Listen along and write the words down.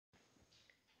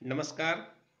નમસ્કાર,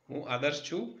 હું આદર્શ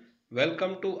છું.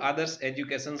 વેલકમ ટુ આદર્શ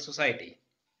education society.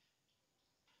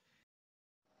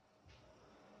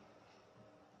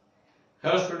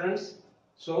 Hello students.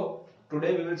 So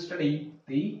today we will study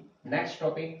the next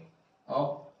topic of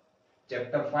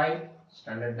chapter 5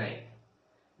 standard 9.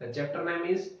 The chapter name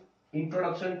is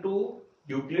Introduction to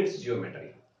Euclid's Geometry.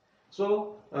 So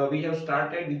we have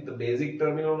started with the basic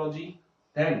terminology.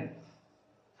 Then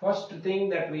first thing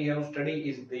that we have studied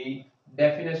is the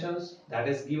definitions that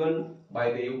is given by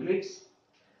the Euclids.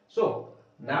 So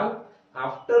now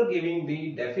after giving the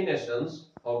definitions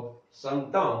of some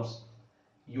terms,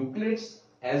 Euclids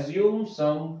assume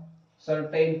some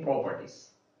certain properties,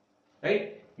 right?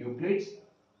 Euclids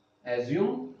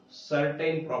assume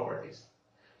certain properties.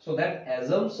 So that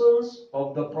assumptions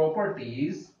of the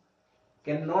properties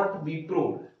cannot be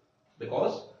proved.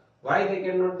 Because why they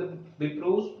cannot be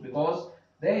proved? Because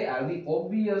they are the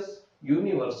obvious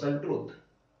universal truth.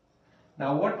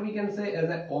 Now what we can say as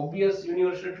an obvious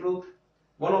universal truth?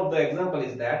 One of the example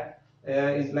is that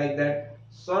is like that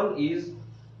sun is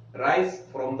rise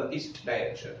from the east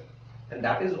direction, and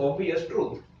that is obvious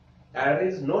truth. There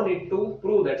is no need to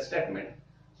prove that statement.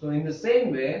 So in the same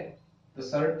way, the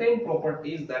certain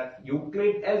properties that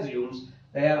Euclid assumes,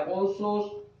 they are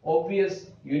also obvious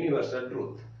universal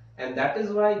truth, and that is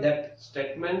why that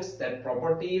statements, that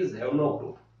properties have no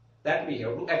proof, that we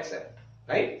have to accept,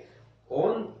 right?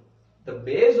 On the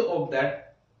base of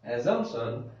that assumption,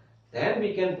 then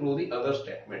we can prove the other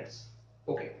statements.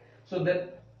 Okay, so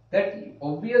that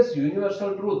obvious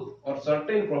universal truth or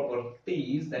certain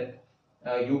properties that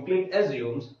Euclid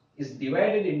assumes is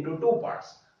divided into two parts.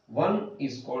 One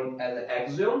is called as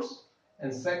axioms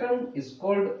and second is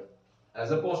called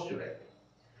as a postulate.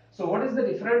 So what is the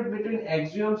difference between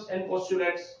axioms and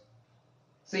postulates?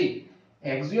 See,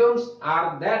 axioms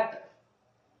are that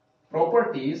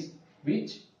properties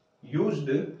which used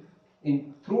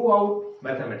in throughout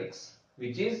mathematics,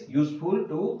 which is useful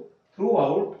to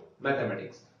throughout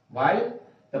mathematics, while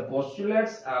the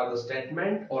postulates are the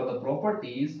statement or the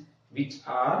properties which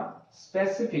are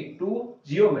specific to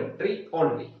geometry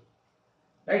only,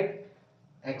 right?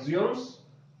 Axioms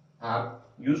are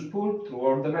useful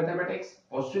throughout the mathematics,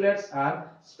 postulates are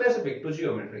specific to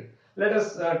geometry. Let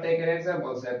us take an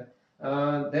example. That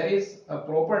there is a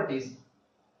properties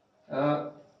uh,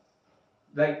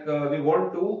 we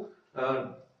want to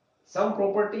some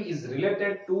property is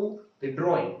related to the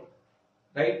drawing,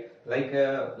 right? Like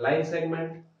a line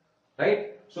segment,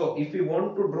 right? So if we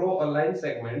want to draw a line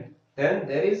segment, then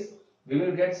there is, we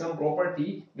will get some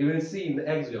property we will see in the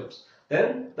axioms.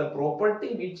 Then the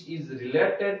property which is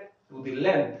related to the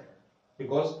length,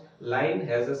 because line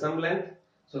has some length,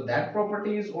 so that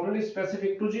property is only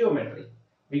specific to geometry.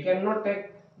 We cannot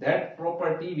take that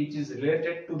property which is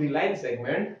related to the line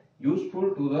segment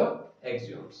useful to the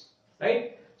axioms,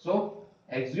 right? So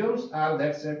axioms are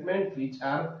that statement which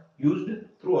are used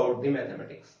throughout the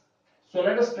mathematics. So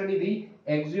let us study the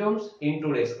axioms in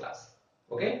today's class.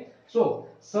 Okay, so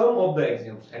some of the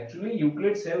axioms, actually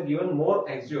Euclids have given more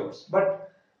axioms,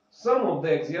 but some of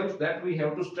the axioms that we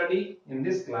have to study in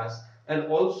this class, and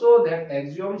also that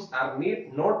axioms are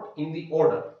not in the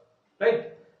order,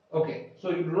 right? Okay,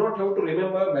 so you do not have to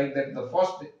remember like that the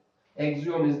first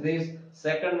axiom is this,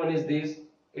 second one is this.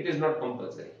 It is not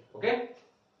compulsory. Okay,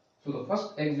 so the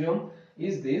first axiom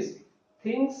is this: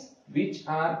 things which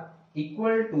are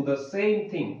equal to the same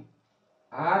thing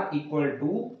are equal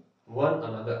to one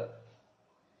another.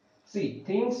 See,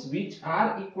 things which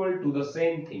are equal to the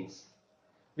same things.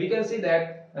 We can see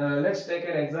that, let's take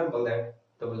an example that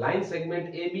the line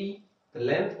segment AB, the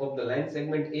length of the line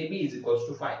segment AB is equals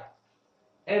to 5,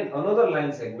 and another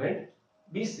line segment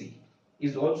BC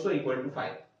is also equal to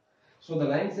 5. So the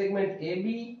line segment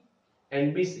AB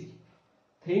and BC,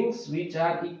 things which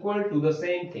are equal to the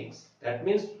same things, that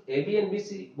means AB and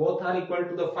BC both are equal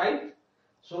to the 5.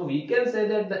 So we can say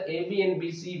that the AB and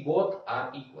BC both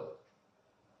are equal.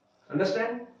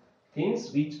 Understand?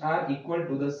 Things which are equal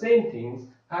to the same things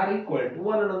are equal to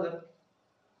one another.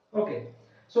 Okay,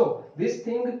 so this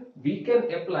thing we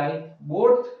can apply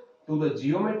both to the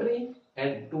geometry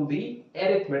and to the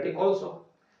arithmetic also.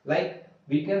 Like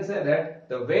we can say that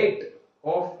the weight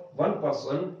of one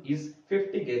person is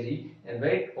 50 kg and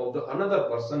weight of the another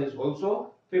person is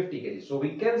also 50 kg. So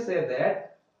we can say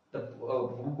that the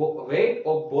weight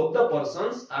of both the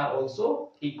persons are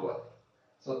also equal.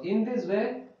 So in this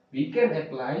way we can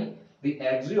apply the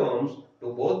axioms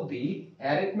to both the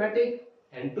arithmetic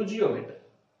and to geometry.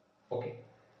 Okay.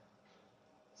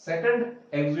 Second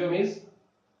axiom is,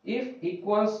 if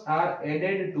equals are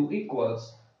added to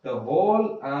equals, the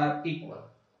whole are equal.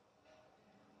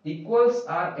 equals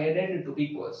are added to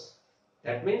equals.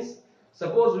 That means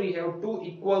suppose we have two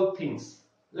equal things.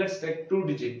 Let's take two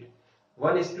digit.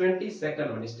 One is 20,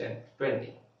 second one is 10,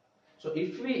 20. So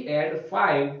if we add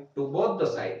 5 to both the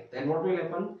side, then what will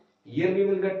happen? Here we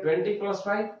will get 20 plus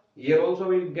 5. Here also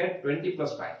we will get 20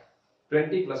 plus 5.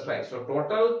 20 plus 5. So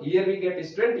total here we get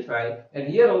is 25 and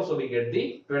here also we get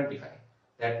the 25.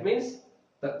 That means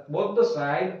both the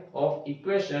side of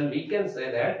equation we can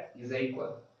say that is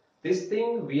equal. This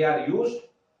thing we are used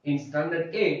in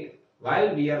standard 8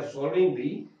 while we are solving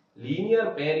the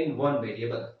linear pair in one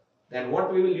variable. Then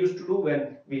what we will use to do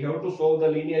when we have to solve the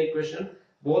linear equation?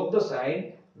 Both the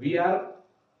side we are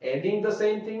adding the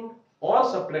same thing or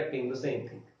subtracting the same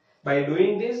thing. By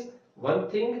doing this, one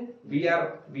thing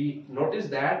we notice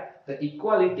that the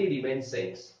equality remains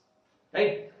same,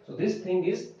 right? So this thing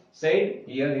is said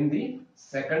here in the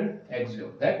second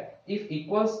axiom, that if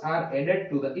equals are added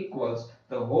to the equals,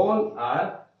 the whole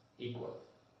are equal.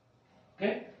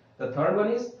 Okay. The third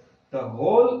one is the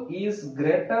whole is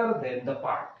greater than the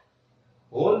part.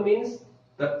 Whole means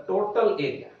the total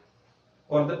area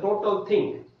or the total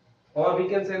thing, or we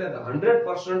can say that the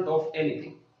 100% of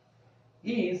anything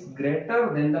is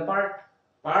greater than the part.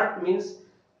 Part means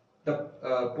the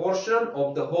portion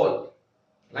of the whole.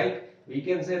 Like we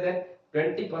can say that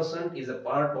 20% is a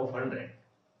part of 100,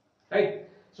 right?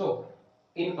 So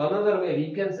in another way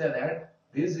we can say that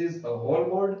this is a whole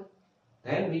board.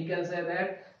 Then we can say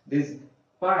that this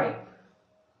pipe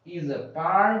is a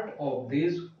part of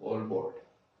this whole board.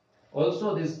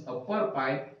 Also this upper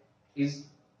pipe is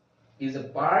a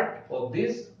part of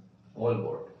this whole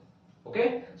board.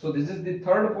 Okay, so this is the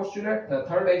third postulate, the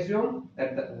third axiom,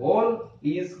 that the whole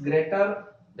is greater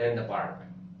than the part.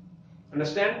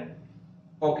 Understand?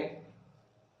 Okay.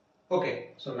 Okay,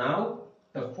 so now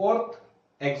the fourth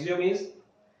axiom is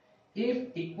if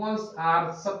equals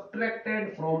are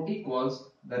subtracted from equals,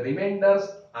 the remainders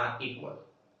are equal.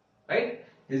 Right?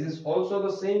 This is also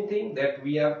the same thing that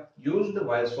we have used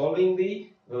while solving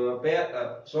the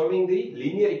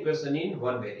linear equation in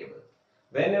one variable.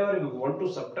 Whenever we want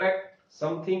to subtract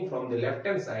something from the left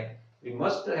hand side, we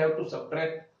must have to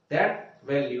subtract that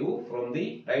value from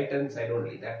the right hand side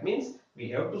only. That means we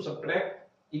have to subtract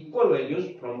equal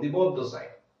values from the both the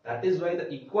side. That is why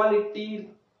the equality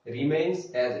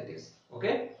remains as it is.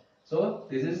 Okay, so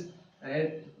this is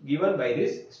given by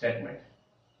this statement.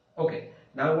 Okay,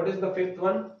 now what is the fifth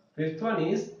one? Fifth one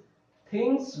is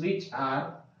things which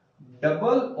are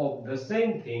double of the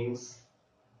same things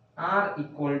are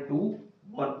equal to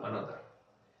one another.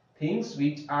 Things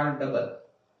which are double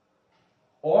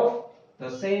of the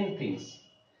same things.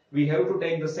 We have to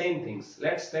take the same things.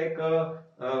 Let's take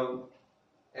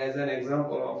as an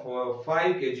example of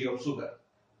 5 kg of sugar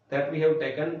that we have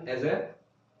taken as a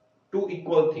two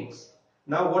equal things.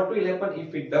 Now what will happen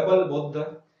if we double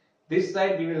both this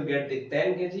side, we will get the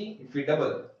 10 kg. If we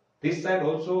double this side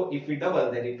also, if we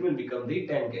double, then it will become the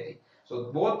 10 kg.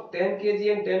 So both 10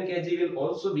 kg and 10 kg will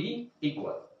also be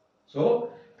equal.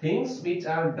 So things which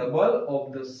are double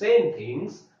of the same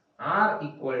things are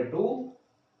equal to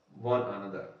one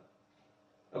another.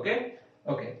 Okay.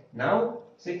 Okay. Now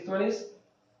sixth one is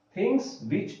things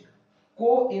which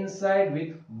coincide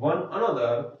with one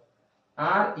another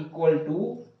are equal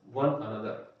to one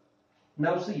another.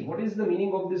 Now see, what is the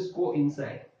meaning of this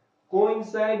coincide?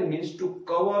 Coincide means to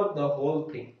cover the whole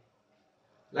thing.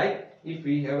 Like if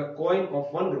we have a coin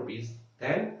of 1 rupees,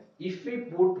 then if we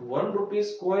put 1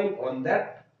 rupees coin on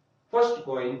that first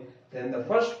coin, then the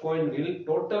first coin will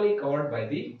totally covered by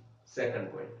the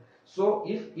second coin. So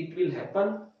if it will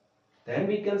happen, then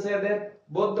we can say that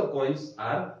both the coins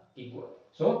are equal.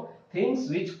 So things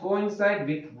which coincide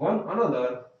with one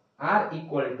another are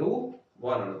equal to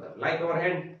one another. Like our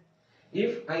hand.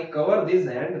 If I cover this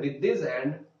hand with this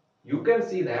hand, you can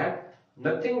see that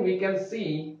nothing we can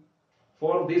see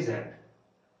for this hand.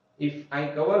 If I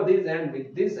cover this hand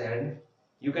with this hand,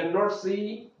 you cannot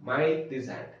see this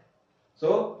hand.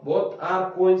 So both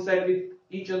are coincide with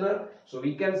each other. So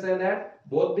we can say that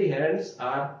both the hands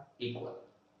are equal.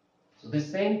 So the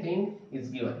same thing is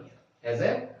given here as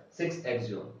a sixth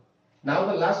axiom. Now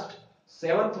the last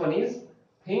seventh one is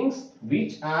things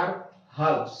which are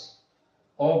halves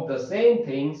of the same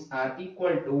things are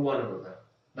equal to one another.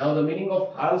 Now the meaning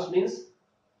of halves means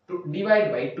to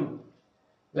divide by 2.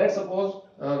 Let's suppose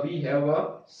we have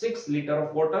a 6 liter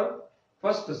of water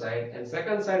first side and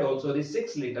second side also the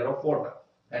 6 liter of water.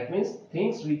 That means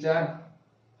things which are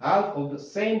half of the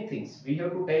same things. We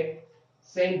have to take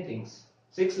same things.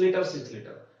 6 liter, 6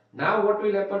 liter. Now what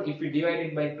will happen if we divide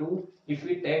it by 2? If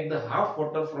we take the half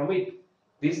water from it,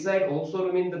 this side also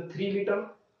remain the 3 liter.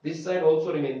 This side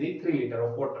also remain the 3 liter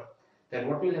of water. then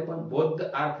what will happen? Both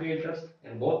are creators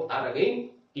and both are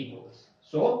again equals.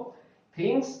 So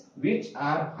things which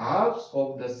are halves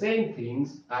of the same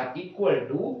things are equal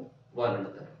to one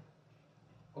another.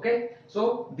 Okay,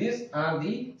 so these are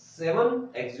the 7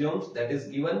 axioms that is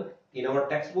given in our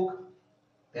textbook.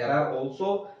 There are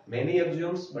also many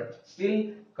axioms, but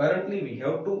still currently we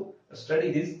have to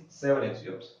study these 7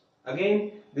 axioms.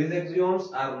 Again, these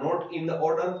axioms are not in the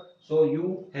order, so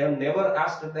you have never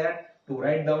asked that to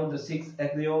write down the 6th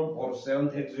axiom or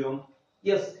 7th axiom.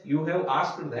 Yes, you have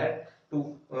asked that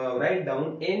to write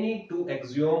down any 2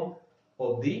 axiom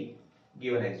of the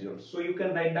given axioms. So you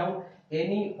can write down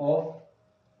any of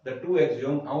the 2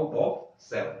 axiom out of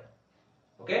 7.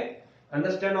 Okay,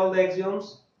 understand all the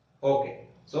axioms? Okay,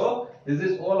 so this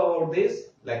is all about this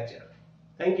lecture.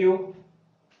 Thank you.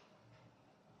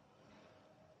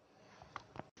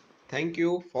 Thank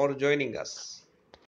you for joining us.